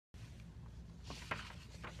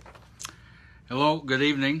Hello, good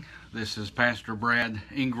evening. This is Pastor Brad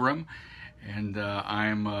Ingram, and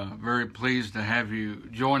I'm very pleased to have you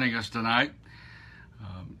joining us tonight.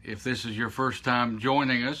 If this is your first time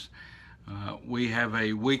joining us, we have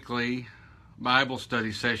a weekly Bible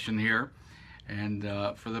study session here, and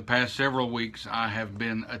for the past several weeks I have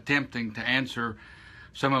been attempting to answer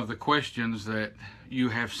some of the questions that you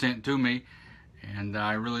have sent to me, and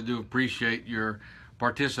I really do appreciate your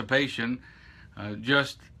participation.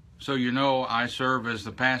 Just so you know, I serve as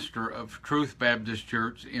the pastor of Truth Baptist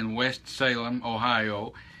Church in West Salem,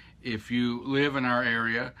 Ohio. If you live in our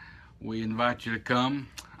area, we invite you to come.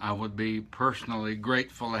 I would be personally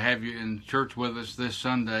grateful to have you in church with us this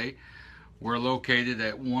Sunday. We're located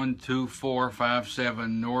at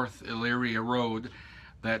 12457 North Elyria Road.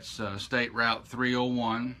 That's State Route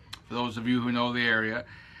 301. For those of you who know the area,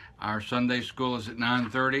 our Sunday school is at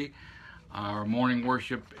 9:30. Our morning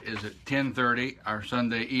worship is at 10:30. Our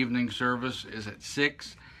Sunday evening service is at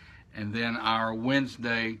 6. And then our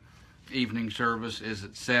Wednesday evening service is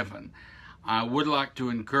at 7. I would like to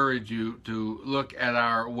encourage you to look at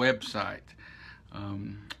our website.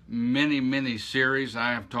 Many series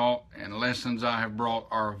I have taught and lessons I have brought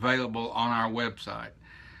are available on our website.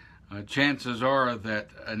 Chances are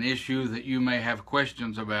that an issue that you may have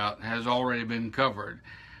questions about has already been covered.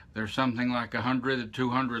 There's something like 100 to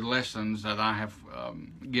 200 lessons that I have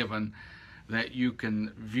given that you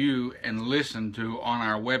can view and listen to on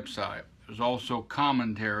our website. There's also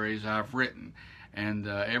commentaries I've written, and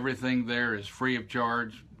everything there is free of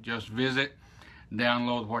charge. Just visit,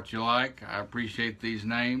 download what you like. I appreciate these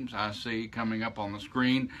names I see coming up on the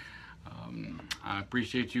screen. I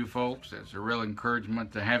appreciate you folks. It's a real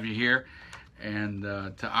encouragement to have you here. And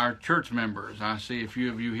to our church members, I see a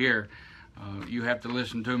few of you here. You have to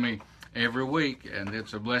listen to me every week, and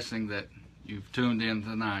it's a blessing that you've tuned in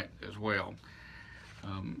tonight as well.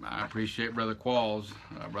 I appreciate Brother Qualls,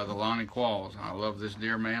 Brother Lonnie Qualls. I love this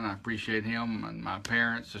dear man. I appreciate him and my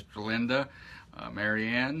parents, Sister Linda, Mary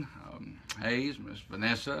Ann Hayes, Miss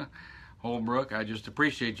Vanessa Holbrook. I just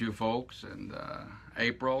appreciate you folks. And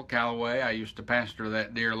April Calloway, I used to pastor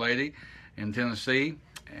that dear lady in Tennessee.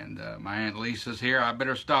 And my Aunt Lisa's here. I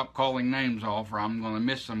better stop calling names off or I'm going to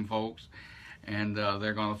miss some folks, and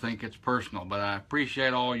they're going to think it's personal. But I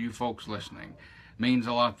appreciate all you folks listening. It means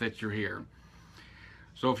a lot that you're here.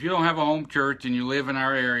 So if you don't have a home church and you live in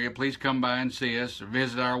our area, please come by and see us or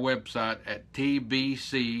visit our website at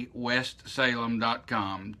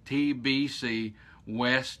tbcwestsalem.com,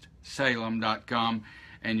 tbcwestsalem.com,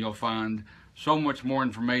 and you'll find so much more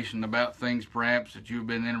information about things perhaps that you've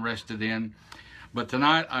been interested in. But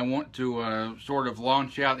tonight I want to sort of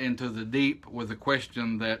launch out into the deep with a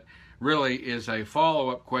question that really is a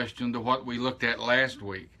follow-up question to what we looked at last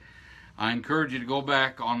week. I encourage you to go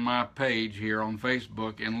back on my page here on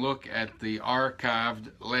Facebook and look at the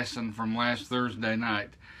archived lesson from last Thursday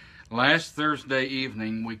night. Last Thursday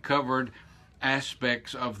evening we covered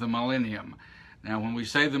aspects of the millennium. Now when we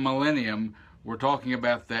say the millennium, we're talking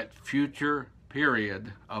about that future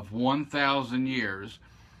period of 1,000 years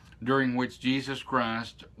during which Jesus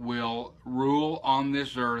Christ will rule on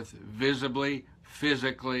this earth visibly,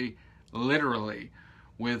 physically, literally,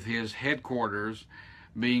 with his headquarters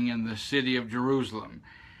being in the city of Jerusalem.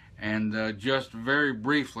 And just very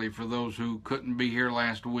briefly, for those who couldn't be here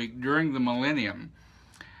last week, during the millennium,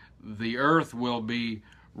 the earth will be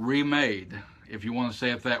remade, if you want to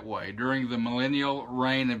say it that way. During the millennial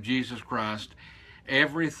reign of Jesus Christ,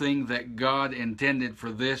 everything that God intended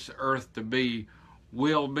for this earth to be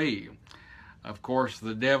will be. Of course,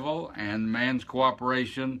 the devil and man's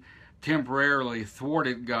cooperation temporarily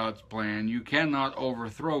thwarted God's plan. You cannot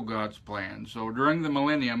overthrow God's plan. So during the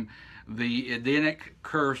millennium, the Edenic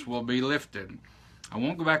curse will be lifted. I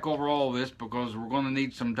won't go back over all this because we're going to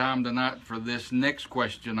need some time tonight for this next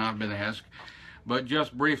question I've been asked. But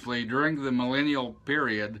just briefly, during the millennial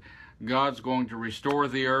period, God's going to restore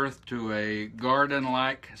the earth to a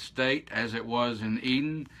garden-like state as it was in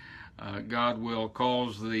Eden. God will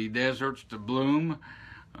cause the deserts to bloom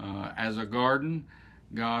as a garden.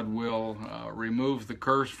 God will remove the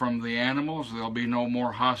curse from the animals. There'll be no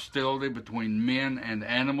more hostility between men and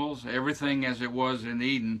animals. Everything as it was in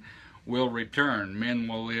Eden will return. Men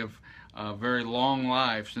will live very long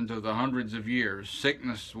lives into the hundreds of years.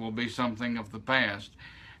 Sickness will be something of the past.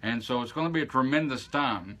 And so it's going to be a tremendous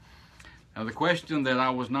time. Now the question that I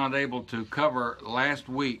was not able to cover last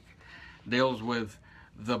week deals with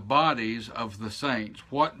the bodies of the saints.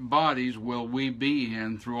 What bodies will we be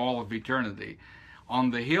in through all of eternity?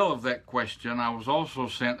 On the heel of that question, I was also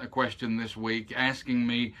sent a question this week asking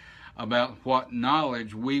me about what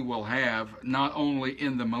knowledge we will have not only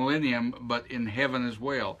in the millennium but in heaven as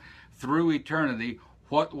well. through eternity,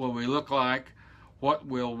 what will we look like? What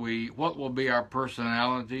will be our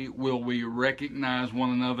personality? Will we recognize one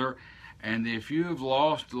another? And if you've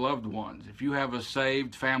lost loved ones, if you have a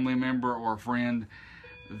saved family member or friend,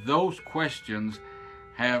 those questions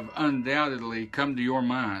have undoubtedly come to your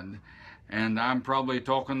mind. And I'm probably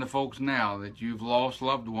talking to folks now that you've lost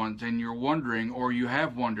loved ones and you're wondering, or you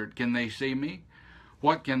have wondered, can they see me?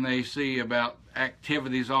 What can they see about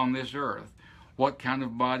activities on this earth? What kind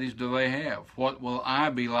of bodies do they have? What will I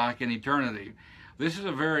be like in eternity? This is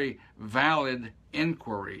a very valid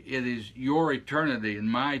inquiry. It is your eternity and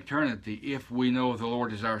my eternity if we know the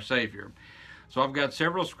Lord is our Savior. So I've got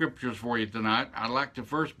several scriptures for you tonight. I'd like to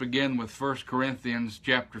first begin with 1 Corinthians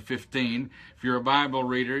chapter 15. If you're a Bible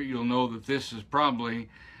reader, you'll know that this is probably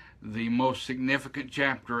the most significant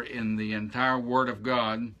chapter in the entire Word of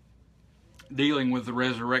God dealing with the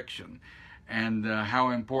resurrection and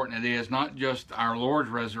how important it is, not just our Lord's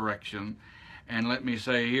resurrection. And let me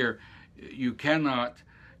say here, you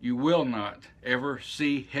will not ever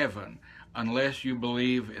see heaven unless you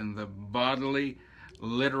believe in the bodily,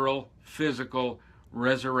 literal, physical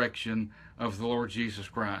resurrection of the Lord Jesus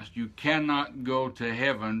Christ. You cannot go to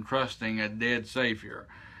heaven trusting a dead Savior.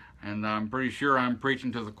 And I'm pretty sure I'm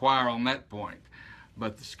preaching to the choir on that point.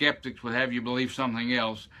 But the skeptics would have you believe something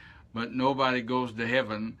else. But nobody goes to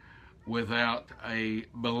heaven without a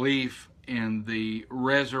belief in the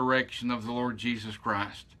resurrection of the Lord Jesus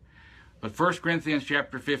Christ. But 1 Corinthians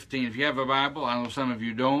chapter 15, if you have a Bible, I know some of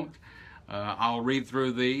you don't, I'll read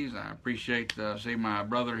through these. I appreciate see my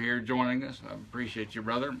brother here joining us. I appreciate you,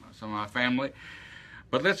 brother, some of my family.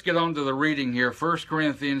 But let's get on to the reading here. 1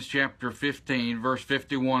 Corinthians chapter 15, verse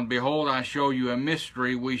 51. Behold, I show you a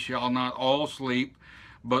mystery. We shall not all sleep,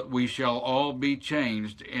 but we shall all be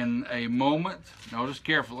changed in a moment, notice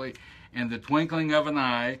carefully, in the twinkling of an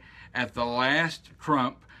eye, at the last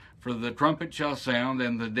trump. For the trumpet shall sound,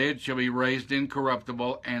 and the dead shall be raised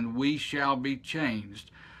incorruptible, and we shall be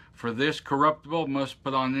changed. For this corruptible must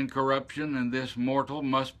put on incorruption, and this mortal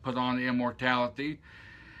must put on immortality.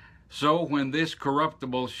 So when this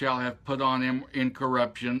corruptible shall have put on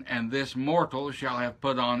incorruption, and this mortal shall have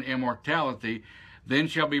put on immortality, then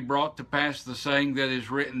shall be brought to pass the saying that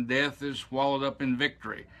is written, death is swallowed up in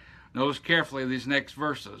victory. Notice carefully these next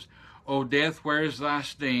verses. O death, where is thy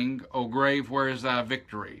sting? O grave, where is thy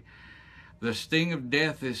victory? The sting of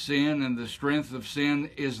death is sin, and the strength of sin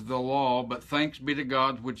is the law. But thanks be to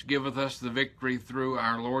God, which giveth us the victory through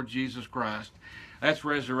our Lord Jesus Christ. That's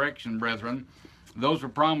resurrection, brethren. Those are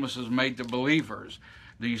promises made to believers.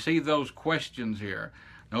 Do you see those questions here?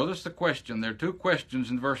 Notice the question. There are two questions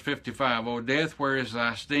in verse 55. O death, where is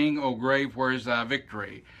thy sting? O grave, where is thy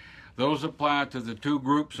victory? Those apply to the two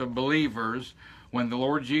groups of believers when the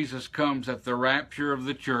Lord Jesus comes at the rapture of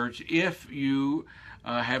the church. If you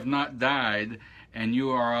have not died and you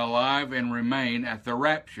are alive and remain at the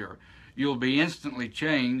rapture, you'll be instantly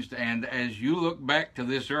changed. And as you look back to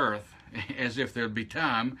this earth, as if there'd be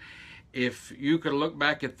time, if you could look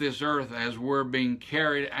back at this earth as we're being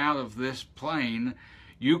carried out of this plane,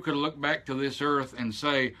 you could look back to this earth and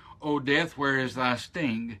say, O death, where is thy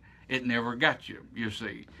sting? It never got you, you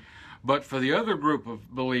see. But for the other group of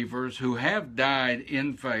believers who have died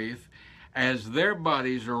in faith, as their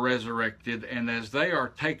bodies are resurrected and as they are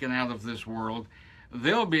taken out of this world,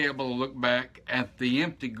 they'll be able to look back at the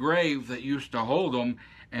empty grave that used to hold them,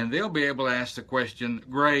 and they'll be able to ask the question,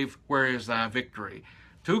 grave, where is thy victory?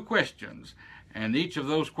 Two questions, and each of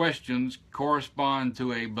those questions correspond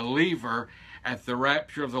to a believer at the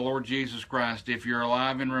rapture of the Lord Jesus Christ. If you're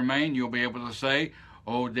alive and remain, you'll be able to say,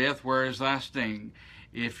 O death, where is thy sting?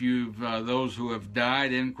 If you've those who have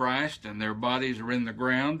died in Christ and their bodies are in the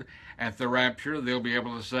ground at the rapture, they'll be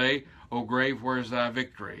able to say, O grave, where is thy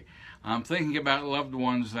victory? I'm thinking about loved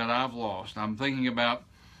ones that I've lost. I'm thinking about,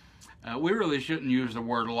 we really shouldn't use the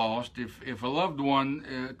word lost. If a loved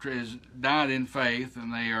one has died in faith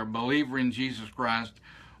and they are a believer in Jesus Christ,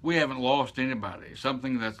 we haven't lost anybody.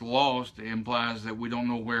 Something that's lost implies that we don't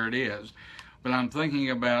know where it is. But I'm thinking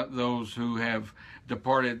about those who have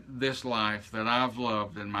departed this life that I've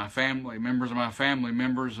loved, and my family, members of my family,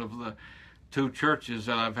 members of the two churches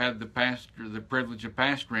that I've had the privilege of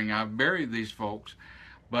pastoring. I've buried these folks,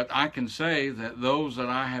 but I can say that those that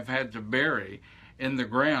I have had to bury in the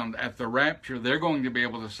ground at the rapture, they're going to be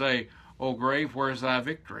able to say, O grave, where's thy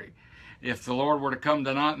victory? If the Lord were to come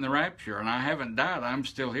tonight in the rapture and I haven't died, I'm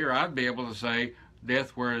still here, I'd be able to say,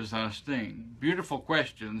 death, where is thy sting? Beautiful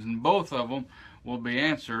questions, and both of them will be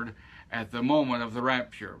answered at the moment of the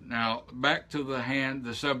rapture. Now, back to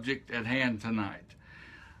the subject at hand tonight.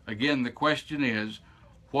 Again, the question is,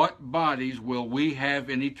 what bodies will we have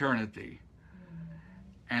in eternity?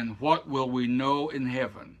 And what will we know in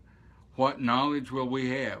heaven? What knowledge will we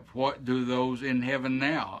have? What do those in heaven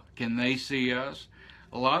now? Can they see us?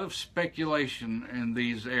 A lot of speculation in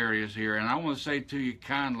these areas here, and I want to say to you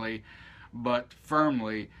kindly but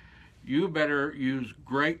firmly, you better use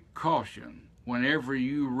great caution whenever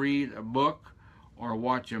you read a book or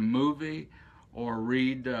watch a movie or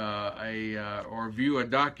read or view a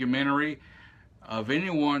documentary of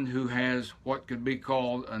anyone who has what could be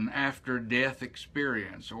called an after-death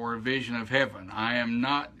experience or a vision of heaven. I am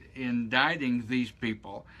not indicting these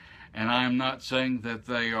people, and I am not saying that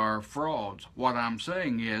they are frauds. What I'm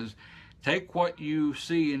saying is, take what you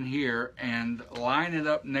see and hear and line it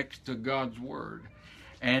up next to God's Word.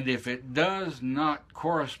 And if it does not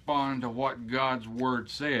correspond to what God's Word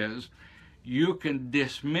says, you can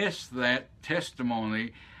dismiss that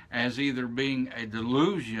testimony as either being a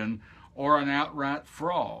delusion or an outright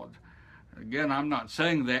fraud. Again, I'm not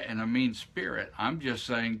saying that in a mean spirit. I'm just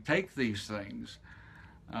saying take these things,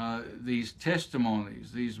 these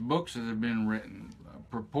testimonies, these books that have been written,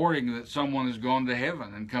 purporting that someone has gone to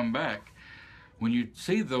heaven and come back. When you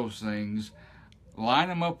see those things, line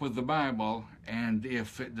them up with the Bible, and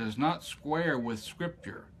if it does not square with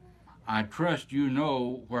Scripture, I trust you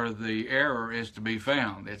know where the error is to be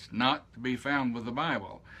found. It's not to be found with the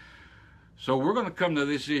Bible. So we're going to come to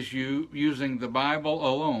this issue using the Bible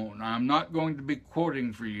alone. I'm not going to be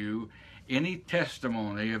quoting for you any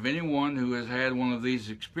testimony of anyone who has had one of these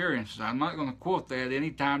experiences. I'm not going to quote that any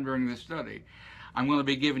time during this study. I'm going to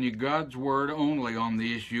be giving you God's Word only on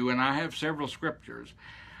the issue, and I have several scriptures.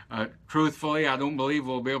 Truthfully, I don't believe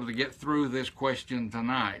we'll be able to get through this question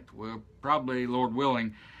tonight. We'll probably, Lord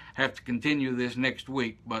willing, have to continue this next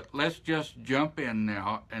week, but let's just jump in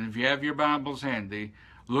now. And if you have your Bibles handy,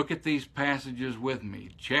 look at these passages with me.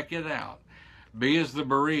 Check it out. Be as the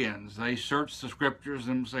Bereans. They search the Scriptures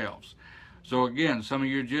themselves. So again, some of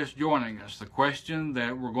you are just joining us. The question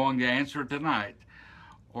that we're going to answer tonight,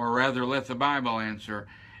 or rather let the Bible answer,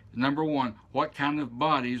 number one, what kind of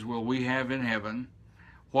bodies will we have in heaven?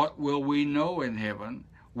 What will we know in heaven?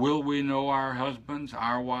 Will we know our husbands,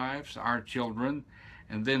 our wives, our children?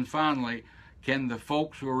 And then finally, can the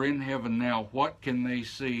folks who are in heaven now, what can they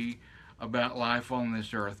see about life on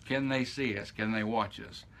this earth? Can they see us? Can they watch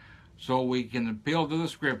us? So we can appeal to the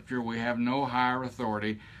Scripture. We have no higher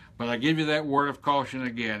authority. But I give you that word of caution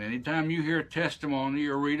again. Anytime you hear a testimony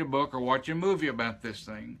or read a book or watch a movie about this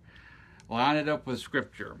thing, line it up with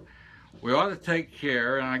Scripture. We ought to take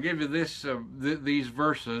care, and I give you this, these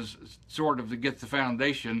verses sort of to get the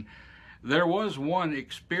foundation. There was one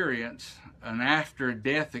experience, an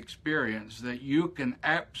after-death experience, that you can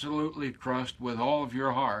absolutely trust with all of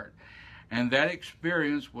your heart. And that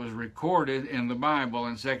experience was recorded in the Bible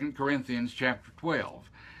in 2 Corinthians chapter 12.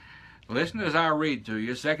 Listen as I read to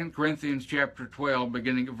you, 2 Corinthians chapter 12,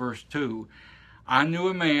 beginning at verse 2. I knew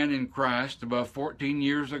a man in Christ above 14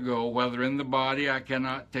 years ago, whether in the body I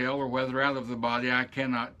cannot tell, or whether out of the body I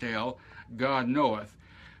cannot tell, God knoweth.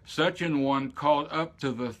 Such an one caught up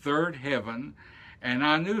to the third heaven, and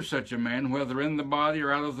I knew such a man, whether in the body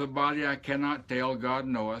or out of the body I cannot tell, God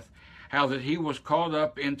knoweth, how that he was caught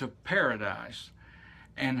up into paradise,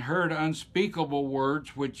 and heard unspeakable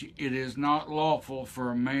words which it is not lawful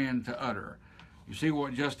for a man to utter. You see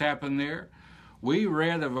what just happened there? We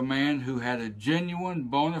read of a man who had a genuine,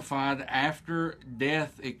 bona fide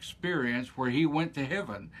after-death experience where he went to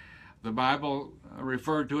heaven. The Bible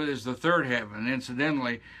referred to it as the third heaven.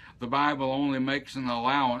 Incidentally, the Bible only makes an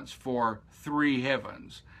allowance for 3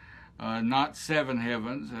 heavens, not 7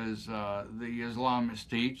 heavens as the Islamists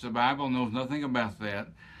teach. The Bible knows nothing about that.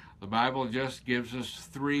 The Bible just gives us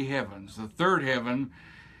 3 heavens. The third heaven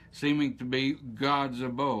seeming to be God's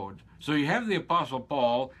abode. So you have the Apostle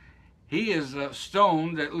Paul. He is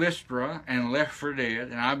stoned at Lystra and left for dead,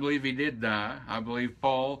 and I believe he did die. I believe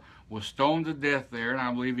Paul was stoned to death there, and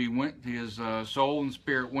I believe he went, his soul and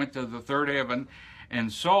spirit went to the third heaven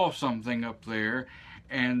and saw something up there.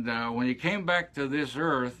 And when he came back to this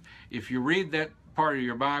earth, if you read that part of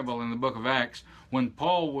your Bible in the book of Acts, when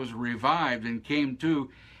Paul was revived and came to,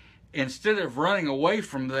 instead of running away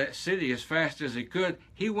from that city as fast as he could,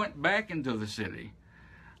 he went back into the city.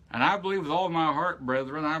 And I believe with all my heart,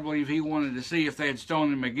 brethren, I believe he wanted to see if they had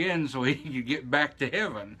stoned him again so he could get back to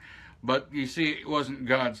heaven. But you see, it wasn't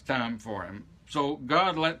God's time for him. So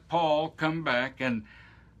God let Paul come back, and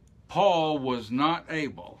Paul was not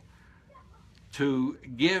able to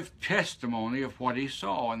give testimony of what he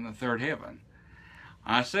saw in the third heaven.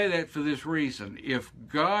 I say that for this reason. If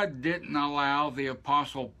God didn't allow the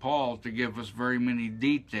Apostle Paul to give us very many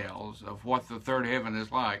details of what the third heaven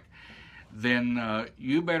is like, then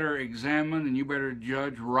you better examine and you better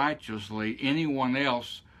judge righteously anyone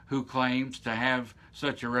else who claims to have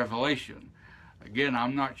such a revelation. Again,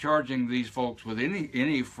 I'm not charging these folks with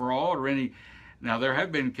any fraud or any. Now, there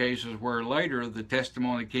have been cases where later the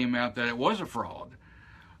testimony came out that it was a fraud,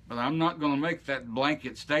 but I'm not going to make that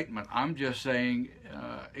blanket statement. I'm just saying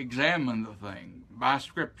examine the thing by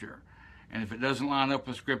Scripture. And if it doesn't line up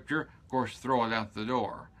with Scripture, of course, throw it out the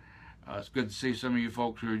door. It's good to see some of you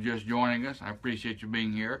folks who are just joining us. I appreciate you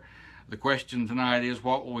being here. The question tonight is,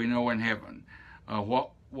 what will we know in heaven? What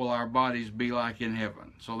will our bodies be like in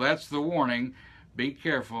heaven? So that's the warning. Be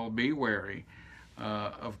careful, be wary.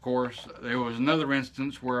 Of course, there was another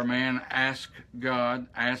instance where a man asked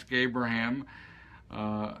Abraham,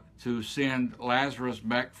 to send Lazarus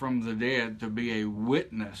back from the dead to be a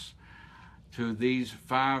witness to these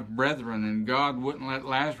 5 brethren, and God wouldn't let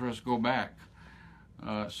Lazarus go back.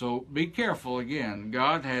 So be careful again.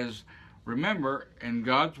 God has, remember, in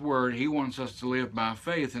God's Word, He wants us to live by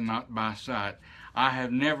faith and not by sight. I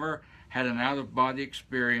have never had an out-of-body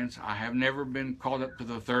experience. I have never been caught up to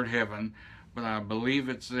the third heaven, but I believe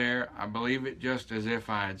it's there. I believe it just as if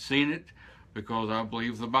I had seen it, because I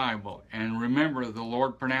believe the Bible. And remember, the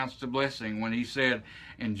Lord pronounced a blessing when He said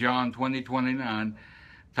in John 20:29,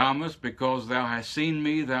 Thomas, because thou hast seen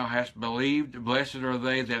me, thou hast believed. Blessed are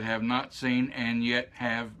they that have not seen and yet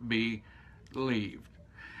have believed.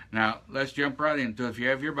 Now, let's jump right into it. If you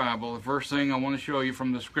have your Bible, the first thing I want to show you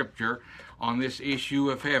from the Scripture on this issue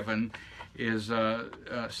of heaven is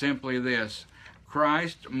simply this.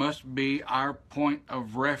 Christ must be our point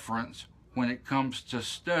of reference when it comes to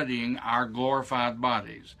studying our glorified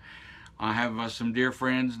bodies. I have some dear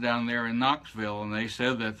friends down there in Knoxville, and they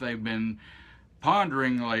said that they've been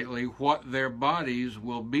pondering lately what their bodies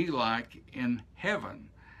will be like in heaven.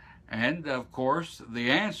 And of course, the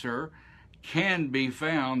answer can be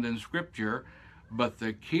found in Scripture, but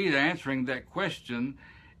the key to answering that question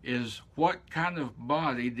is, what kind of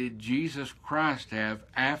body did Jesus Christ have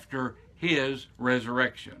after His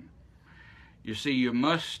resurrection? You see, you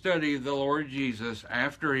must study the Lord Jesus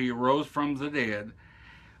after He rose from the dead,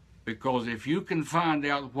 because if you can find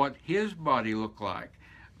out what His body looked like,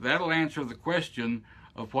 that'll answer the question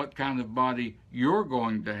of what kind of body you're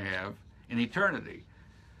going to have in eternity.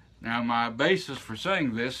 Now, my basis for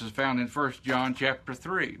saying this is found in 1 John chapter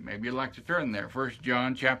 3. Maybe you'd like to turn there. 1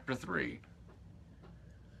 John chapter 3.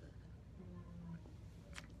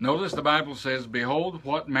 Notice the Bible says, Behold,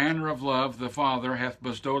 what manner of love the Father hath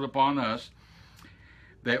bestowed upon us,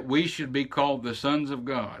 that we should be called the sons of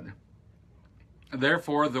God.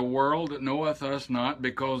 Therefore the world knoweth us not,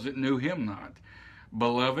 because it knew Him not.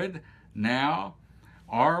 Beloved, now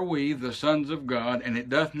are we the sons of God, and it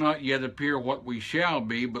doth not yet appear what we shall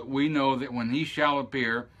be, but we know that when He shall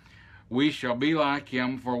appear, we shall be like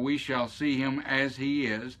Him, for we shall see Him as He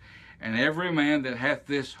is. And every man that hath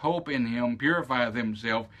this hope in Him purifieth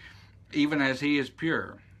himself, even as He is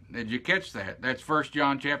pure. Did you catch that? That's 1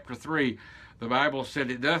 John chapter 3. The Bible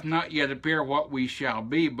said, It doth not yet appear what we shall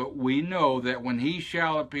be, but we know that when He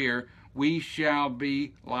shall appear, we shall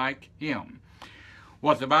be like Him.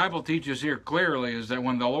 What the Bible teaches here clearly is that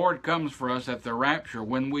when the Lord comes for us at the rapture,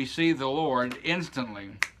 when we see the Lord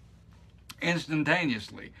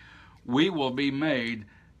instantaneously, we will be made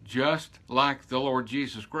just like the Lord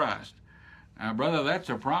Jesus Christ. Now, brother, that's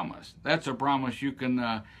a promise. That's a promise you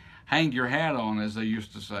can hang your hat on, as they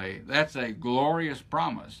used to say. That's a glorious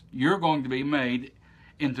promise. You're going to be made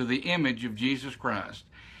into the image of Jesus Christ.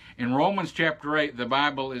 In Romans chapter 8, the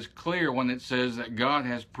Bible is clear when it says that God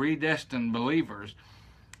has predestined believers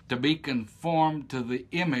to be conformed to the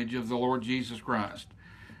image of the Lord Jesus Christ.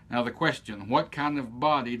 Now the question, what kind of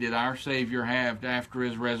body did our Savior have after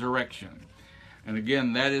His resurrection? And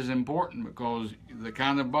again, that is important, because the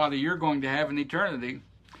kind of body you're going to have in eternity,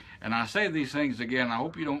 and I say these things again, I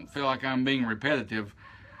hope you don't feel like I'm being repetitive,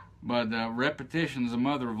 but repetition is the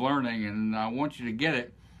mother of learning, and I want you to get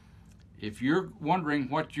it. If you're wondering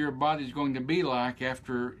what your body's going to be like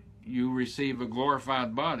after you receive a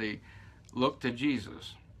glorified body, look to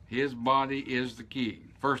Jesus. His body is the key.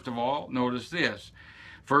 First of all, notice this.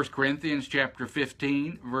 1 Corinthians chapter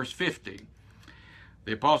 15, verse 50.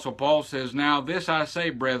 The Apostle Paul says, Now this I say,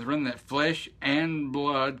 brethren, that flesh and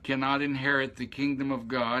blood cannot inherit the kingdom of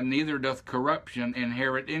God, neither doth corruption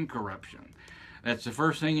inherit incorruption. That's the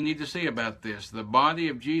first thing you need to see about this. The body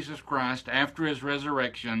of Jesus Christ after His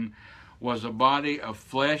resurrection was a body of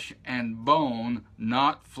flesh and bone,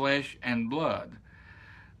 not flesh and blood.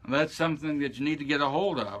 That's something that you need to get a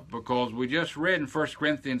hold of, because we just read in 1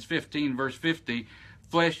 Corinthians 15, verse 50,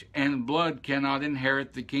 flesh and blood cannot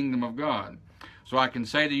inherit the kingdom of God. So I can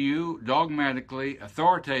say to you dogmatically,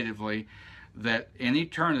 authoritatively, that in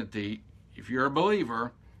eternity, if you're a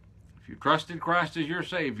believer, if you trusted Christ as your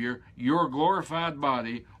Savior, your glorified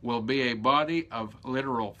body will be a body of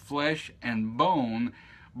literal flesh and bone,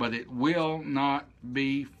 but it will not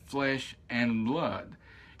be flesh and blood.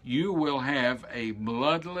 You will have a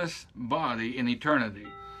bloodless body in eternity.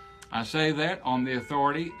 I say that on the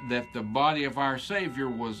authority that the body of our Savior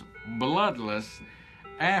was bloodless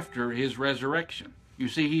after his resurrection. You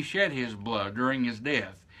see, he shed his blood during his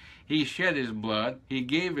death. He shed his blood. He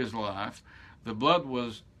gave his life. The blood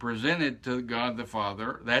was presented to God the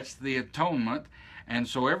Father. That's the atonement. And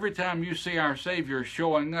so every time you see our Savior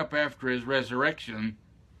showing up after his resurrection,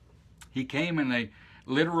 he came in a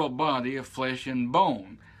literal body of flesh and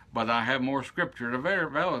bone. But I have more scripture to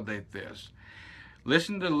validate this.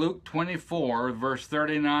 Listen to Luke 24, verse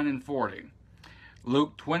 39 and 40.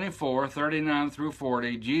 Luke 24, 39 through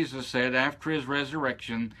 40, Jesus said after his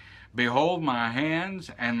resurrection, "Behold my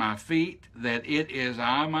hands and my feet, that it is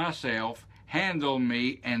I myself. Handle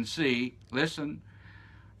me and see," listen,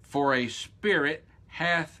 "for a spirit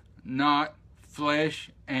hath not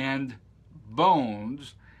flesh and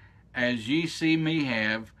bones, as ye see me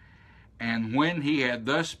have." And when he had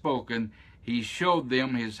thus spoken, he showed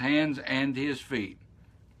them his hands and his feet.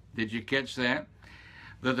 Did you catch that?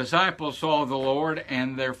 The disciples saw the Lord,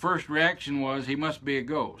 and their first reaction was, he must be a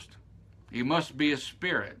ghost. He must be a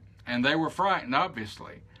spirit. And they were frightened,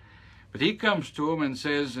 obviously. But he comes to them and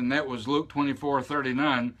says, and that was Luke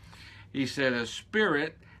 24:39, he said, "A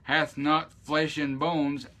spirit hath not flesh and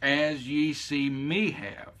bones, as ye see me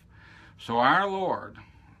have." So our Lord,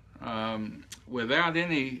 without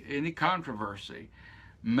any controversy,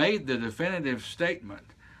 made the definitive statement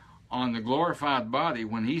on the glorified body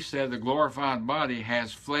when he said the glorified body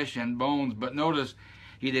has flesh and bones. But notice,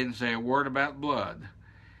 he didn't say a word about blood.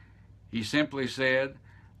 He simply said,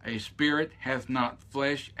 "A spirit hath not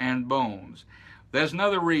flesh and bones." There's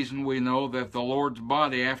another reason we know that the Lord's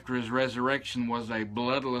body after his resurrection was a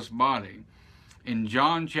bloodless body. In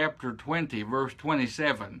John chapter 20, verse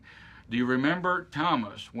 27, do you remember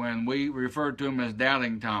Thomas, when we referred to him as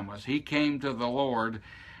Doubting Thomas? He came to the Lord,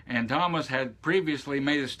 and Thomas had previously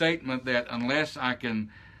made a statement that unless I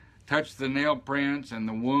can touch the nail prints and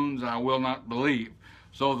the wounds, I will not believe.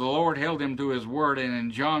 So the Lord held him to his word, and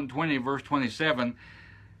in John 20, verse 27,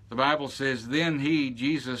 the Bible says, "Then he,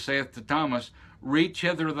 Jesus, saith to Thomas, Reach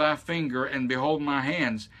hither thy finger, and behold my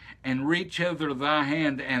hands, and reach hither thy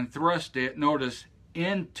hand, and thrust it," notice,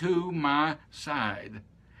 "into my side."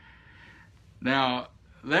 Now,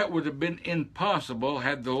 that would have been impossible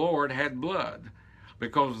had the Lord had blood,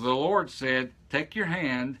 because the Lord said, "Take your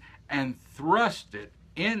hand and thrust it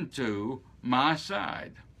into my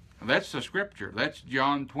side." That's the scripture. That's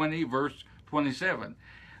John 20, verse 27.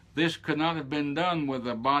 This could not have been done with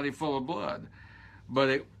a body full of blood, but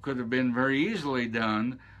it could have been very easily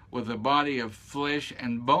done with a body of flesh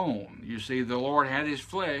and bone. You see, the Lord had his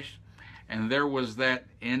flesh, and there was that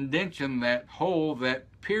indention, that hole, that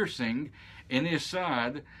piercing in his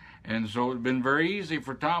side, and so it would have been very easy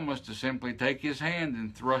for Thomas to simply take his hand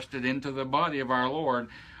and thrust it into the body of our Lord,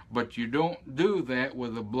 but you don't do that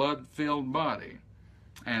with a blood-filled body.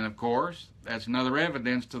 And of course, that's another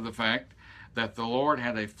evidence to the fact that the Lord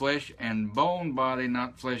had a flesh and bone body,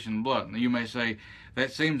 not flesh and blood. Now you may say,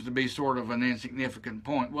 that seems to be sort of an insignificant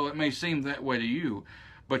point. Well, it may seem that way to you,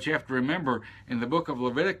 but you have to remember, in the book of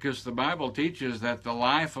Leviticus, the Bible teaches that the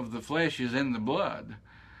life of the flesh is in the blood.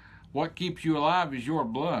 What keeps you alive is your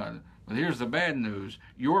blood. But here's the bad news.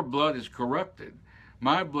 Your blood is corrupted.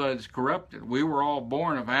 My blood is corrupted. We were all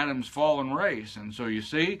born of Adam's fallen race. And so you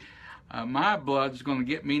see, my blood's going to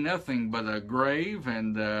get me nothing but a grave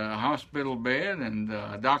and a hospital bed and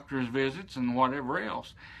doctor's visits and whatever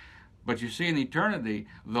else. But you see, in eternity,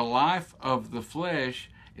 the life of the flesh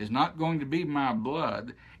is not going to be my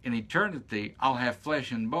blood. In eternity, I'll have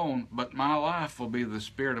flesh and bone, but my life will be the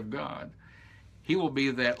Spirit of God. He will be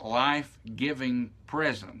that life-giving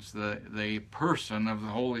presence, the person of the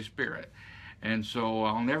Holy Spirit. And so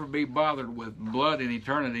I'll never be bothered with blood in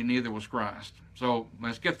eternity, neither was Christ. So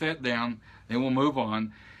let's get that down, then we'll move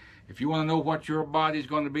on. If you want to know what your body is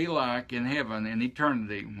going to be like in heaven, in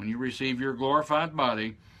eternity, when you receive your glorified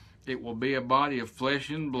body, it will be a body of flesh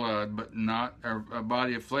and blood, but not a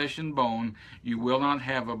body of flesh and bone. You will not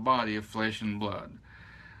have a body of flesh and blood.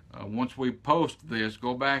 Once we post this,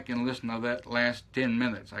 go back and listen to that last 10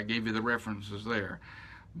 minutes. I gave you the references there,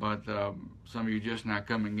 but some of you just now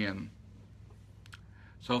coming in.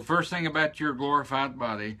 So the first thing about your glorified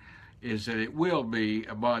body is that it will be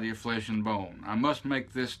a body of flesh and bone. I must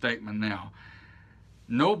make this statement now.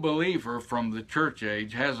 No believer from the church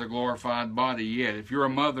age has a glorified body yet. If your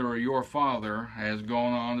mother or your father has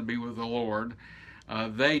gone on to be with the Lord,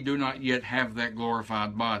 they do not yet have that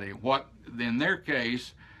glorified body. What, in their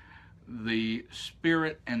case, the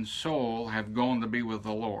spirit and soul have gone to be with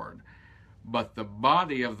the Lord, but the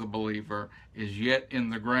body of the believer is yet in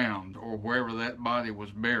the ground or wherever that body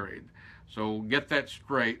was buried. So get that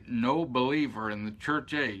straight. No believer in the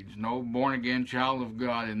church age, no born-again child of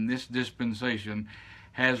God in this dispensation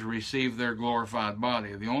has received their glorified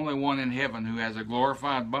body. The only one in heaven who has a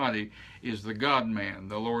glorified body is the God-man,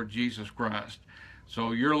 the Lord Jesus Christ.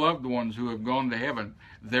 So your loved ones who have gone to heaven,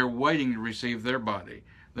 they're waiting to receive their body.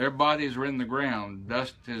 Their bodies are in the ground.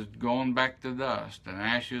 Dust has gone back to dust, and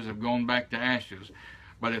ashes have gone back to ashes.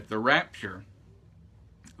 But at the rapture,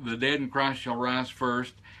 the dead in Christ shall rise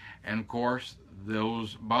first, and of course,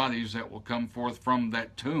 those bodies that will come forth from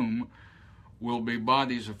that tomb will be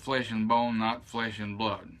bodies of flesh and bone, not flesh and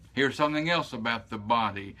blood. Here's something else about the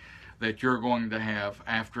body that you're going to have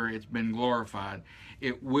after it's been glorified.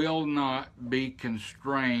 It will not be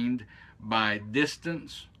constrained by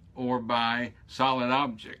distance or by solid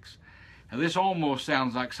objects. Now, this almost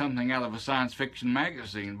sounds like something out of a science fiction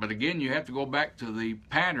magazine, but again, you have to go back to the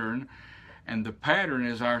pattern, and the pattern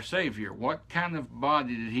is our Savior. What kind of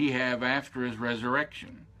body did he have after his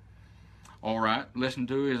resurrection? All right, listen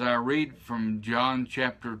to as I read from John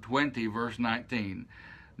chapter 20, verse 19.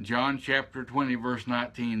 John chapter 20, verse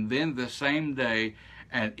 19. Then the same day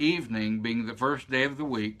at evening, being the first day of the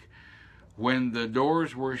week, when the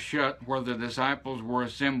doors were shut where the disciples were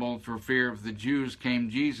assembled for fear of the Jews, came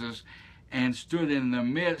Jesus and stood in the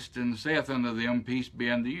midst and saith unto them, Peace be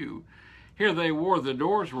unto you. Here they were, the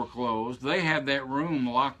doors were closed. They had that room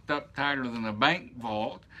locked up tighter than a bank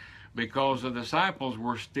vault because the disciples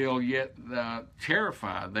were still yet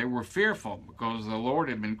terrified. They were fearful because the Lord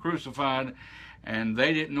had been crucified, and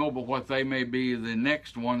they didn't know but what they may be the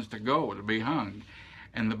next ones to go, to be hung.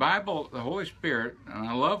 And the Bible, the Holy Spirit, and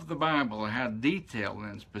I love the Bible and how detailed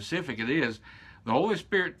and specific it is, the Holy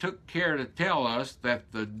Spirit took care to tell us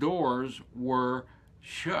that the doors were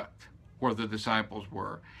shut where the disciples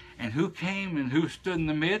were. And who came and who stood in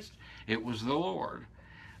the midst? It was the Lord.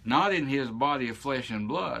 Not in his body of flesh and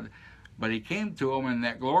blood, but he came to them in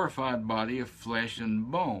that glorified body of flesh and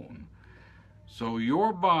bone. So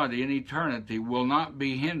your body in eternity will not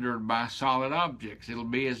be hindered by solid objects. It'll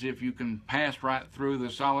be as if you can pass right through the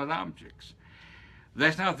solid objects.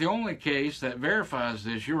 That's not the only case that verifies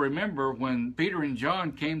this. You remember when Peter and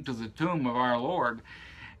John came to the tomb of our Lord,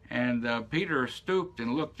 and Peter stooped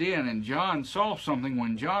and looked in, and John saw something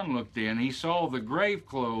when John looked in. He saw the grave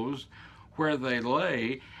clothes where they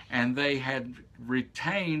lay, and they had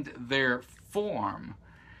retained their form,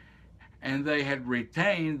 and they had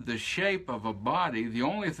retained the shape of a body. The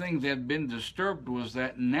only thing that had been disturbed was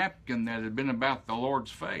that napkin that had been about the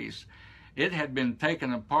Lord's face. It had been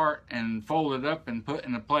taken apart and folded up and put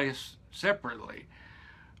in a place separately.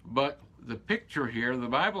 But the picture here, the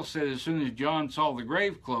Bible said as soon as John saw the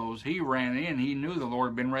grave clothes, he ran in. He knew the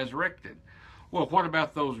Lord had been resurrected. Well, what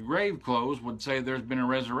about those grave clothes would say there's been a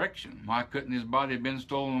resurrection? Why couldn't his body have been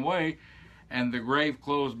stolen away and the grave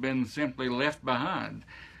clothes been simply left behind?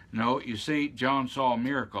 No, you see, John saw a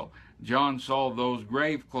miracle. John saw those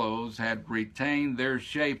grave clothes had retained their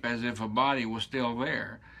shape as if a body was still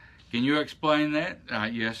there. Can you explain that?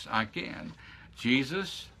 Yes, I can.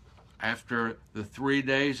 Jesus, after the 3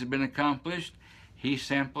 days had been accomplished, he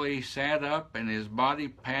simply sat up and his body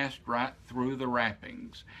passed right through the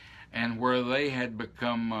wrappings. And where they had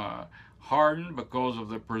become hardened because of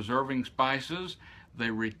the preserving spices, they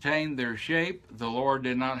retained their shape. The Lord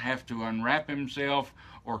did not have to unwrap himself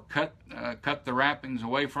or cut the wrappings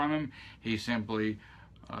away from him. He simply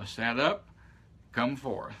sat up, come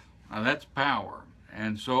forth. Now that's power.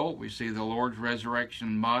 And so we see the Lord's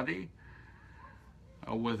resurrection body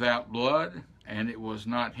without blood, and it was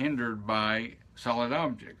not hindered by solid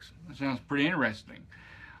objects. That sounds pretty interesting.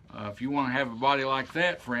 If you want to have a body like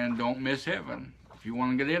that, friend, don't miss heaven. If you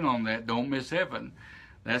want to get in on that, don't miss heaven.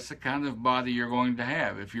 That's the kind of body you're going to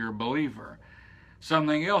have if you're a believer.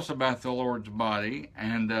 Something else about the Lord's body,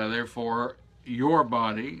 and therefore your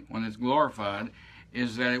body, when it's glorified,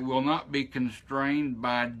 is that it will not be constrained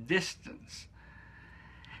by distance.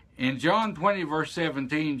 In John 20, verse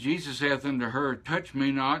 17, Jesus saith unto her, Touch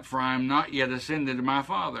me not, for I am not yet ascended to my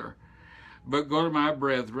Father. But go to my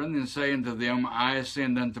brethren, and say unto them, I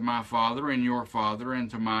ascend unto my Father, and your Father,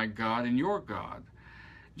 and to my God, and your God.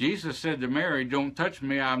 Jesus said to Mary, Don't touch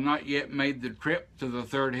me, I have not yet made the trip to the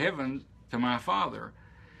third heaven to my Father.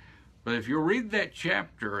 But if you read that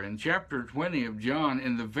chapter, in chapter 20 of John,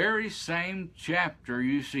 in the very same chapter,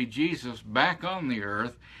 you see Jesus back on the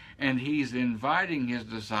earth, and he's inviting his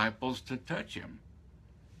disciples to touch him,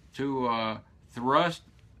 to thrust,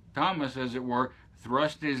 Thomas, as it were,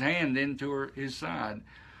 thrust his hand into his side.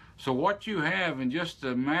 So what you have in just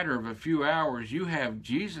a matter of a few hours, you have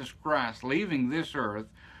Jesus Christ leaving this earth,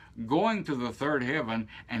 going to the third heaven,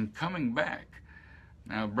 and coming back.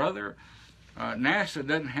 Now, brother, NASA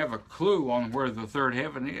doesn't have a clue on where the third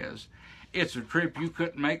heaven is. It's a trip you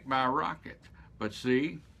couldn't make by rocket. But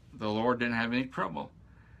see, the Lord didn't have any trouble.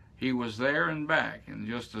 He was there and back in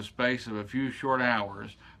just the space of a few short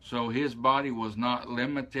hours, so his body was not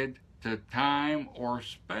limited to time or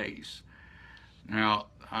space. Now,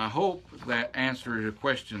 I hope that answers your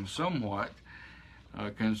question somewhat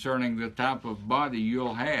concerning the type of body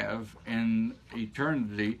you'll have in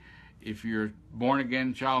eternity. If you're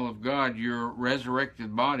born-again child of God, your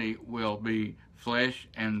resurrected body will be flesh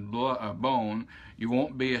and bone. You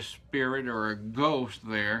won't be a spirit or a ghost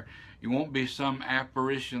there. You won't be some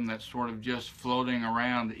apparition that's sort of just floating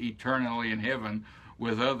around eternally in heaven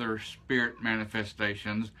with other spirit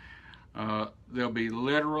manifestations. There'll be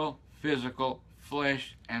literal, physical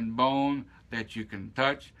flesh and bone that you can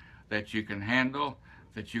touch, that you can handle,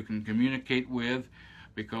 that you can communicate with,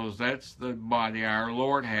 because that's the body our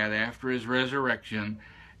Lord had after his resurrection.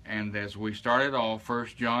 And as we started off, 1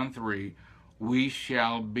 John 3, we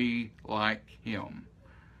shall be like him.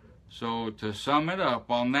 So to sum it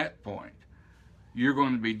up on that point, you're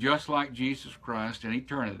going to be just like Jesus Christ in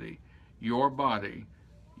eternity. Your body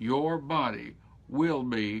will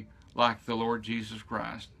be like the Lord Jesus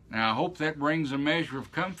Christ. Now, I hope that brings a measure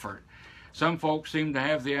of comfort. Some folks seem to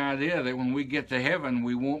have the idea that when we get to heaven,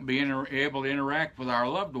 we won't be able to interact with our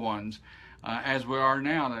loved ones as we are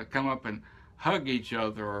now, to come up and hug each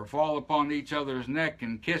other or fall upon each other's neck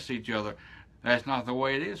and kiss each other. That's not the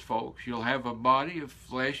way it is, folks. You'll have a body of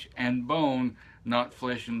flesh and bone, not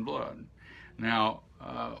flesh and blood. Now,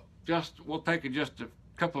 we'll take just a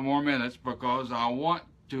couple more minutes, because I want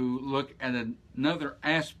to look at another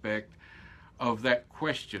aspect of that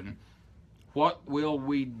question. What will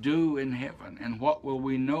we do in heaven, and what will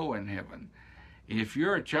we know in heaven? If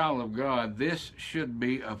you're a child of God, this should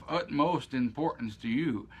be of utmost importance to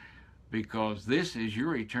you, because this is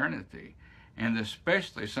your eternity. And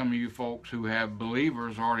especially some of you folks who have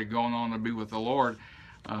believers already going on to be with the Lord,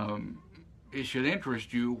 it should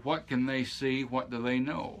interest you. What can they see? What do they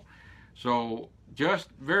know? So just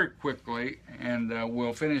very quickly, and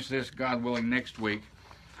we'll finish this, God willing, next week.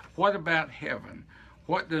 What about heaven?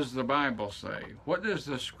 What does the Bible say? What does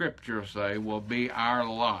the Scripture say will be our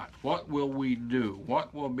lot? What will we do?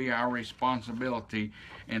 What will be our responsibility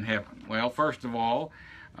in heaven? Well, first of all,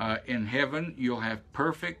 in heaven you'll have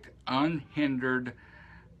perfect, unhindered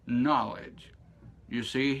knowledge. You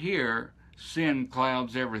see, here, sin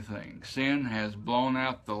clouds everything. Sin has blown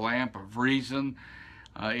out the lamp of reason.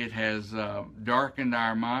 It has darkened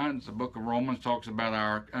our minds. The book of Romans talks about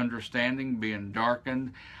our understanding being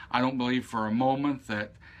darkened. I don't believe for a moment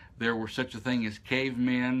that there were such a thing as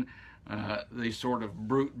cavemen, these sort of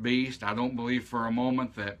brute beasts. I don't believe for a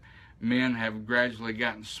moment that men have gradually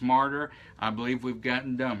gotten smarter. I believe we've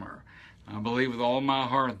gotten dumber. I believe with all my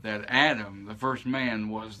heart that Adam, the first man,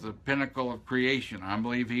 was the pinnacle of creation. I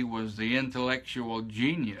believe he was the intellectual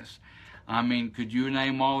genius. I mean, could you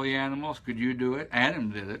name all the animals? Could you do it?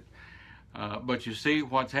 Adam did it. But you see,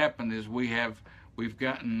 what's happened is we've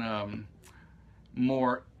gotten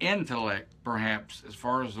more intellect, perhaps, as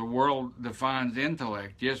far as the world defines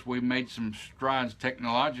intellect. Yes, we've made some strides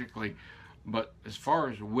technologically, but as far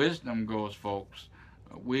as wisdom goes, folks,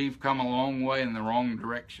 we've come a long way in the wrong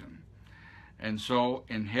direction. And so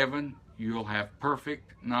in heaven, you'll have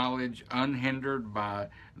perfect knowledge, unhindered by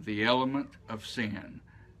the element of sin.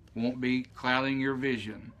 Won't be clouding your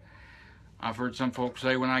vision. I've heard some folks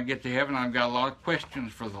say, when I get to heaven, I've got a lot of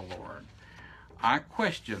questions for the Lord. I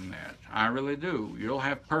question that. I really do. You'll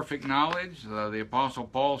have perfect knowledge. The Apostle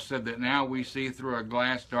Paul said that now we see through a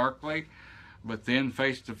glass darkly, but then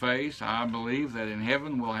face to face. I believe that in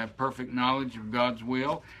heaven we'll have perfect knowledge of God's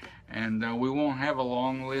will, and we won't have a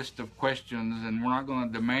long list of questions, and we're not going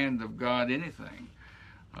to demand of God anything.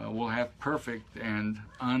 We'll have perfect and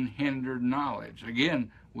unhindered knowledge.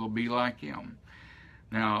 Again, we'll be like him.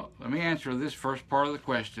 Now, let me answer this first part of the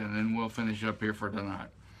question, and then we'll finish up here for tonight.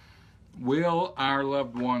 Will our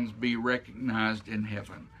loved ones be recognized in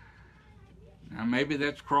heaven? Now, maybe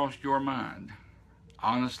that's crossed your mind.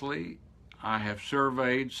 Honestly, I have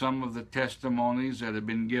surveyed some of the testimonies that have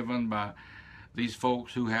been given by these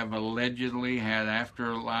folks who have allegedly had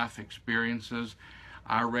afterlife experiences.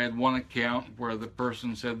 I read one account where the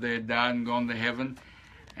person said they had died and gone to heaven,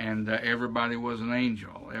 and everybody was an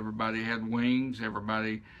angel. Everybody had wings.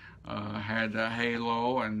 Everybody had a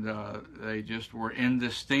halo, and they just were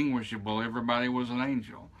indistinguishable. Everybody was an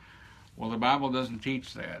angel. Well, the Bible doesn't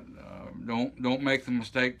teach that. Don't make the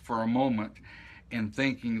mistake for a moment in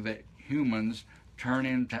thinking that humans turn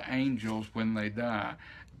into angels when they die.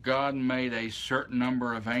 God made a certain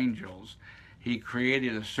number of angels. He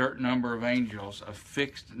created a certain number of angels, a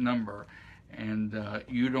fixed number, and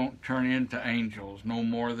you don't turn into angels no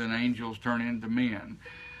more than angels turn into men.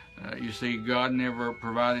 You see, God never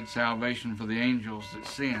provided salvation for the angels that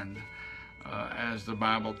sinned, as the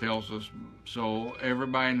Bible tells us. So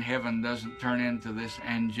everybody in heaven doesn't turn into this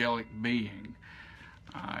angelic being.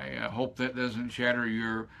 I hope that doesn't shatter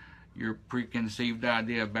your preconceived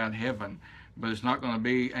idea about heaven, but it's not going to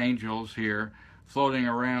be angels here floating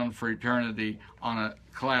around for eternity on a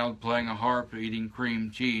cloud playing a harp eating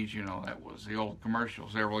cream cheese. You know, that was the old commercial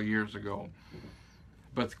several years ago.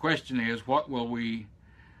 But the question is, what will we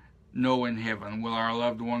know in heaven? Will our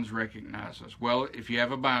loved ones recognize us? Well, if you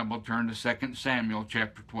have a Bible, turn to 2 Samuel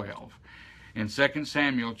chapter 12. In 2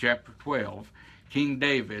 Samuel chapter 12, King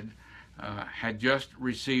David had just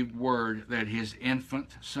received word that his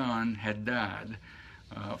infant son had died.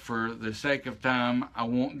 For the sake of time, I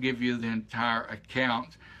won't give you the entire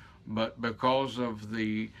account, but because of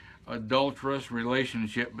the adulterous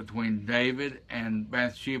relationship between David and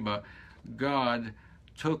Bathsheba, God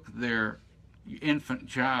took their infant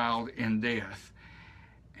child in death.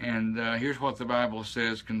 And here's what the Bible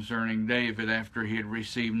says concerning David after he had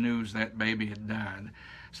received news that baby had died.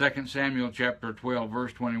 2 Samuel chapter 12,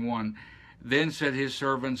 verse 21, Then said his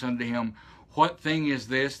servants unto him, What thing is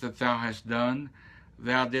this that thou hast done?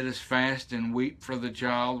 Thou didst fast and weep for the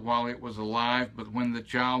child while it was alive, but when the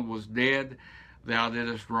child was dead, thou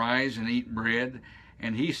didst rise and eat bread.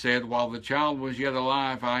 And he said, While the child was yet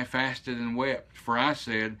alive, I fasted and wept. For I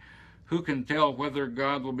said, Who can tell whether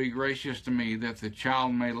God will be gracious to me, that the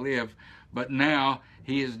child may live? But now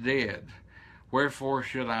he is dead. Wherefore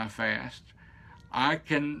should I fast?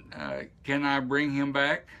 Can I bring him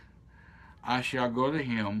back? I shall go to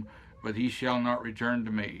him, but he shall not return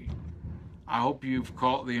to me. I hope you've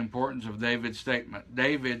caught the importance of David's statement.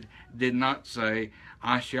 David did not say,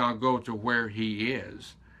 I shall go to where he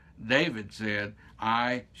is. David said,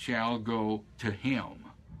 I shall go to him.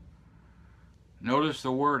 Notice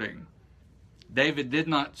the wording. David did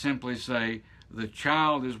not simply say, the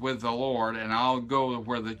child is with the Lord and I'll go to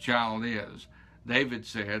where the child is. David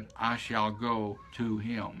said, I shall go to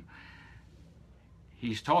him.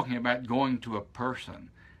 He's talking about going to a person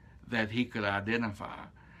that he could identify.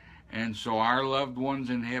 And so our loved ones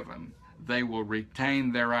in heaven, they will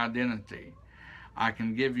retain their identity. I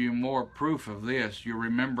can give you more proof of this. You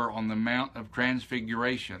remember on the Mount of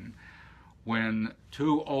Transfiguration, when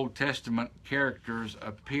two Old Testament characters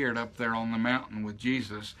appeared up there on the mountain with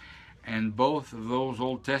Jesus, and both of those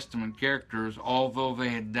Old Testament characters, although they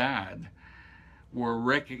had died, were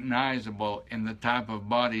recognizable in the type of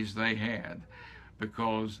bodies they had,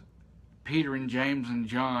 because Peter and James and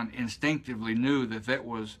John instinctively knew that that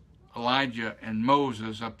was Elijah and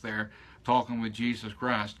Moses up there talking with Jesus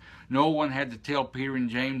Christ. No one had to tell Peter and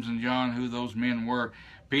James and John who those men were.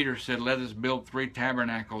 Peter said, let us build 3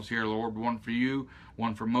 tabernacles here, Lord, one for you,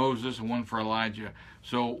 one for Moses, and one for Elijah.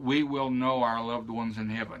 So we will know our loved ones in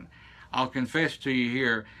heaven. I'll confess to you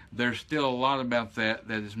here, there's still a lot about that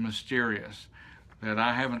is mysterious, that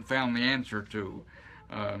I haven't found the answer to.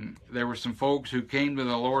 There were some folks who came to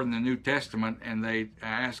the Lord in the New Testament and they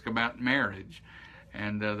asked about marriage.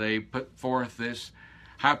 And they put forth this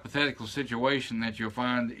hypothetical situation that you'll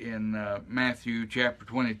find in Matthew chapter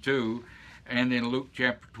 22 and in Luke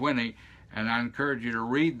chapter 20. And I encourage you to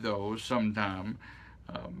read those sometime.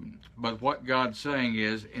 But what God's saying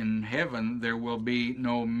is, in heaven there will be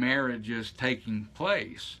no marriages taking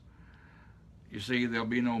place. You see, there'll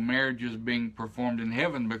be no marriages being performed in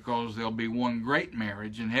heaven because there'll be one great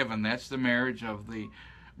marriage in heaven. That's the marriage of the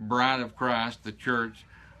bride of Christ, the church,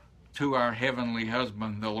 to our heavenly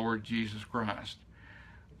husband, the Lord Jesus Christ.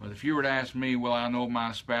 But if you were to ask me, will I know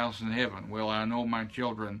my spouse in heaven? Will I know my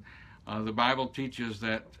children? The Bible teaches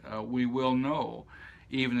that we will know,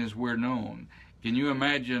 even as we're known. Can you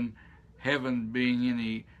imagine heaven being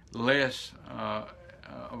any less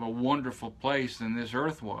of a wonderful place than this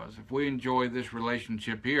earth was? If we enjoy this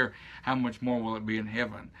relationship here, how much more will it be in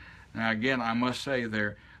heaven? Now again, I must say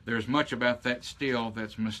there's much about that still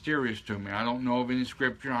that's mysterious to me. I don't know of any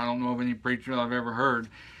scripture, I don't know of any preacher that I've ever heard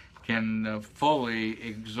can fully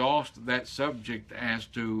exhaust that subject as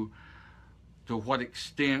to to what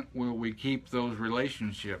extent will we keep those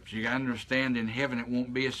relationships? You got to understand, in heaven it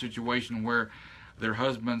won't be a situation where there are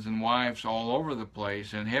husbands and wives all over the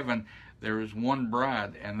place. In heaven there is one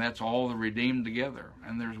bride, and that's all the redeemed together.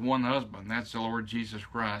 And there's one husband, that's the Lord Jesus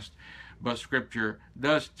Christ. But Scripture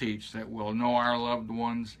does teach that we'll know our loved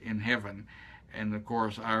ones in heaven. And of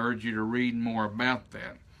course, I urge you to read more about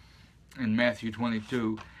that in Matthew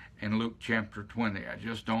 22 and Luke chapter 20. I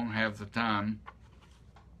just don't have the time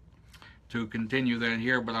to continue that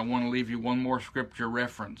here, but I want to leave you one more Scripture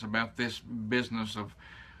reference about this business of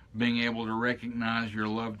being able to recognize your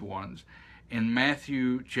loved ones. In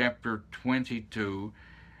Matthew chapter 22,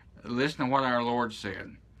 listen to what our Lord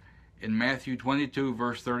said. In Matthew 22,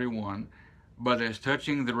 verse 31, "But as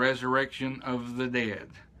touching the resurrection of the dead,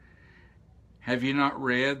 have you not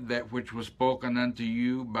read that which was spoken unto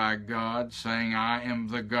you by God, saying, I am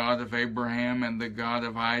the God of Abraham, and the God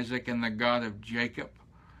of Isaac, and the God of Jacob?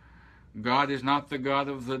 God is not the God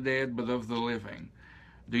of the dead, but of the living."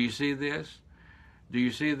 Do you see this? Do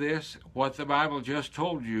you see this? What the Bible just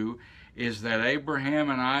told you is that Abraham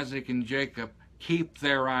and Isaac and Jacob keep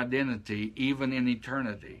their identity even in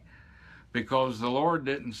eternity. Because the Lord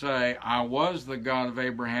didn't say, I was the God of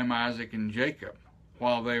Abraham, Isaac, and Jacob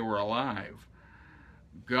while they were alive.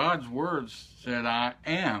 God's words said, I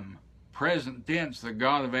am, present tense, the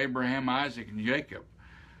God of Abraham, Isaac, and Jacob.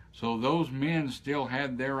 So those men still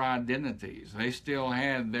had their identities. They still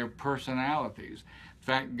had their personalities. In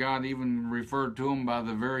fact, God even referred to them by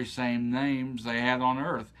the very same names they had on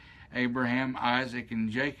earth, Abraham, Isaac, and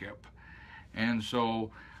Jacob. And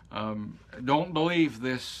so don't believe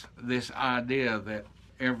this idea that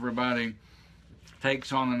everybody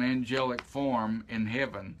takes on an angelic form in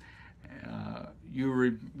heaven.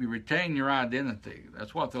 You retain your identity.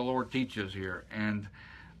 That's what the Lord teaches here. And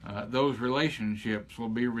those relationships will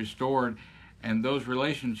be restored. And those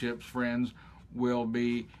relationships, friends, will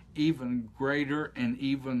be even greater and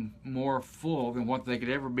even more full than what they could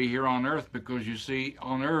ever be here on earth. Because you see,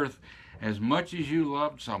 on earth, as much as you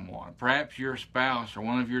loved someone, perhaps your spouse or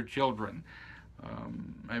one of your children,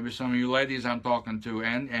 maybe some of you ladies I'm talking to,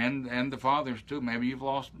 and the fathers too. Maybe you've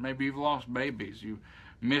lost babies, you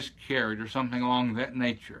miscarried or something along that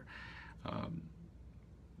nature.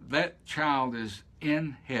 That child is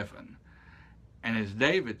in heaven, and as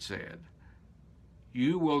David said,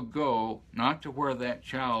 you will go not to where that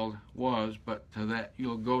child was, but to that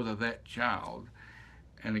you'll go to that child.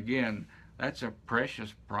 And again, that's a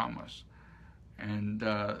precious promise. And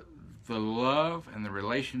the love and the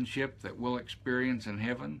relationship that we'll experience in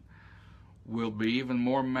heaven will be even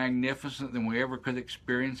more magnificent than we ever could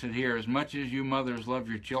experience it here, as much as you mothers love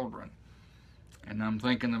your children. And I'm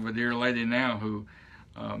thinking of a dear lady now who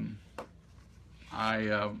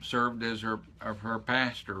I served as her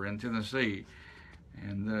pastor in Tennessee,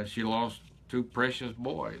 and she lost two precious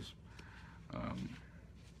boys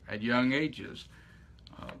at young ages.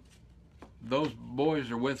 Those boys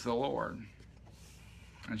are with the Lord,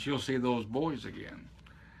 and she'll see those boys again,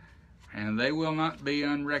 and they will not be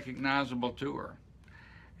unrecognizable to her.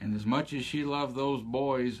 And as much as she loved those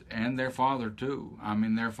boys and their father too, I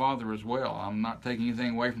mean their father as well, I'm not taking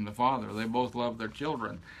anything away from the father, they both loved their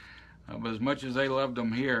children, but as much as they loved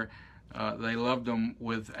them here, they loved them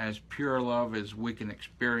with as pure love as we can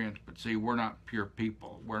experience. But see, we're not pure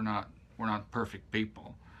people, we're not perfect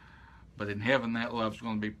people, but in heaven that love's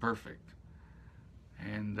going to be perfect.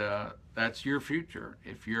 And that's your future.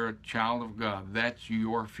 If you're a child of God, that's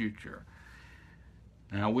your future.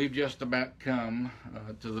 Now, we've just about come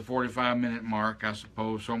to the 45-minute mark, I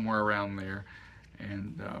suppose, somewhere around there.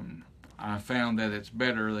 And I found that it's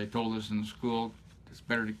better, they told us in school, it's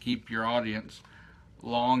better to keep your audience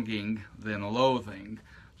longing than loathing.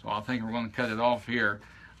 So I think we're going to cut it off here.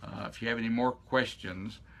 If you have any more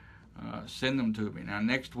questions, send them to me. Now,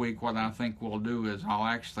 next week, what I think we'll do is I'll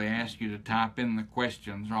actually ask you to type in the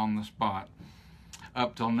questions on the spot.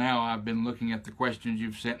 Up till now, I've been looking at the questions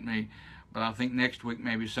you've sent me, but I think next week,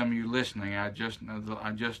 maybe some of you listening, I just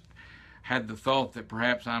had the thought that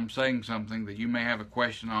perhaps I'm saying something that you may have a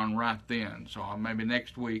question on right then. So maybe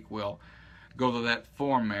next week we'll go to that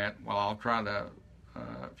format. Well, I'll try to,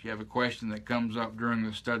 if you have a question that comes up during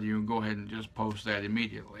the study, you can go ahead and just post that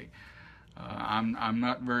immediately. I'm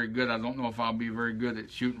not very good. I don't know if I'll be very good at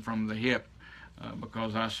shooting from the hip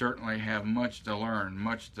because I certainly have much to learn,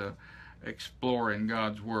 much to explore in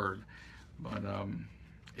God's Word. But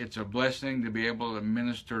it's a blessing to be able to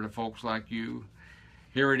minister to folks like you.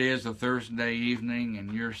 Here it is, a Thursday evening,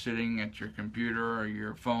 and you're sitting at your computer or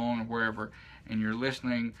your phone or wherever, and you're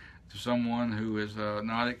listening to someone who is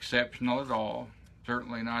not exceptional at all,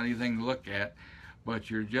 certainly not anything to look at, but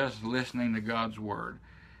you're just listening to God's Word.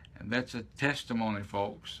 And that's a testimony,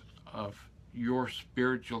 folks, of your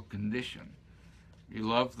spiritual condition. You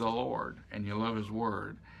love the Lord and you love His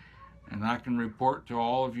Word. And I can report to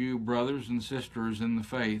all of you brothers and sisters in the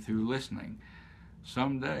faith who are listening,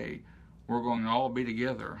 someday we're going to all be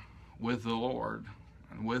together with the Lord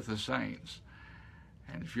and with the saints.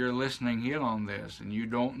 And if you're listening in on this and you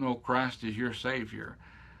don't know Christ as your Savior,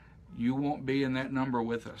 you won't be in that number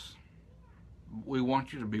with us. We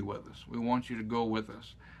want you to be with us. We want you to go with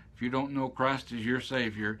us. If you don't know Christ as your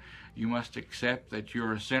Savior, you must accept that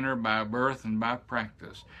you're a sinner by birth and by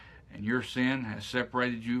practice. And your sin has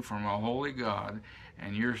separated you from a holy God,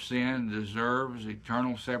 and your sin deserves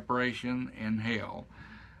eternal separation in hell.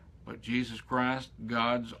 But Jesus Christ,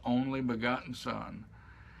 God's only begotten Son,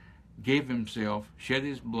 gave Himself, shed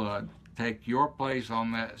His blood, take your place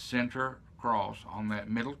on that center cross, on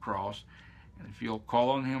that middle cross. And if you'll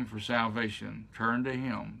call on Him for salvation, turn to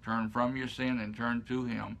Him, turn from your sin and turn to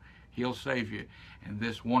Him, He'll save you. And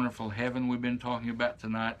this wonderful heaven we've been talking about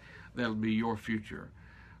tonight, that'll be your future.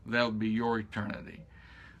 That'll be your eternity.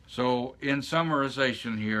 So in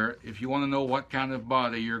summarization here, if you want to know what kind of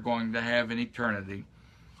body you're going to have in eternity,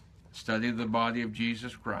 study the body of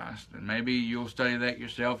Jesus Christ. And maybe you'll study that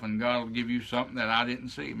yourself and God will give you something that I didn't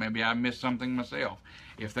see. Maybe I missed something myself.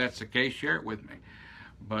 If that's the case, share it with me.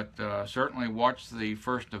 But certainly watch the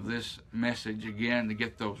first of this message again to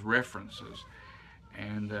get those references.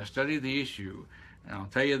 And study the issue. And I'll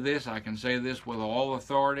tell you this, I can say this with all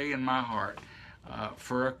authority in my heart.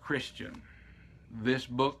 For a Christian, this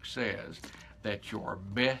book says that your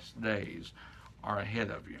best days are ahead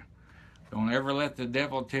of you. Don't ever let the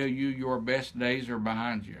devil tell you your best days are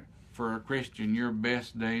behind you. For a Christian, your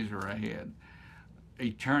best days are ahead.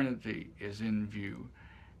 Eternity is in view.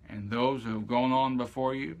 And those who have gone on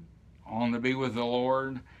before you, on to be with the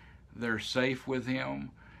Lord, they're safe with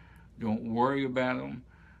Him. Don't worry about them.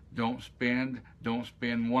 Don't spend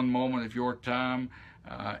one moment of your time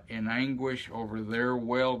in anguish over their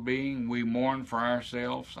well-being. We mourn for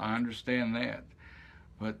ourselves. I understand that.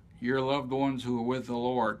 But your loved ones who are with the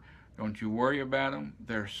Lord, don't you worry about them.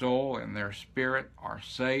 Their soul and their spirit are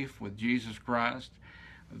safe with Jesus Christ.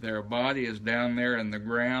 Their body is down there in the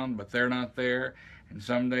ground, but they're not there. And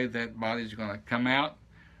someday that body's going to come out,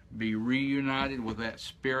 be reunited with that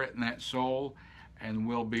spirit and that soul, and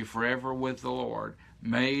will be forever with the Lord,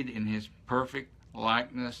 made in His perfect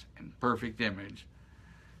likeness and perfect image.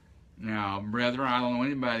 Now, brethren, I don't know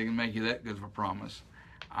anybody can make you that good of a promise.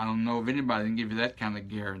 I don't know if anybody can give you that kind of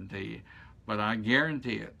guarantee, but I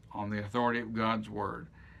guarantee it on the authority of God's Word.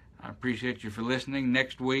 I appreciate you for listening.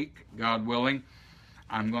 Next week, God willing,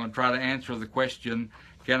 I'm going to try to answer the question,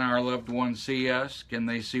 can our loved ones see us? Can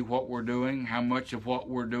they see what we're doing? How much of what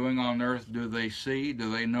we're doing on earth do they see?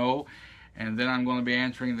 Do they know? And then I'm going to be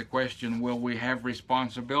answering the question, will we have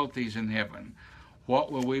responsibilities in heaven?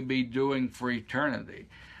 What will we be doing for eternity?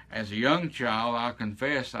 As a young child, I'll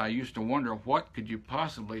confess, I used to wonder, what could you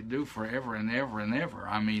possibly do forever and ever and ever?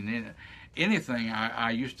 I mean, anything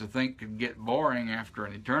I used to think could get boring after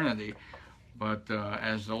an eternity. But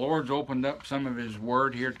as the Lord's opened up some of His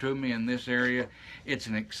Word here to me in this area, it's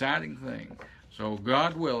an exciting thing. So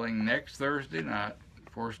God willing, next Thursday night,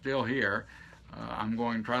 if we're still here, I'm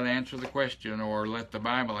going to try to answer the question, or let the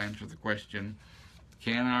Bible answer the question,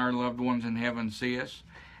 can our loved ones in heaven see us?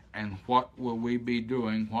 And what will we be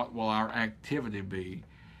doing? What will our activity be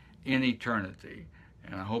in eternity?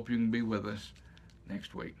 And I hope you can be with us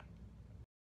next week.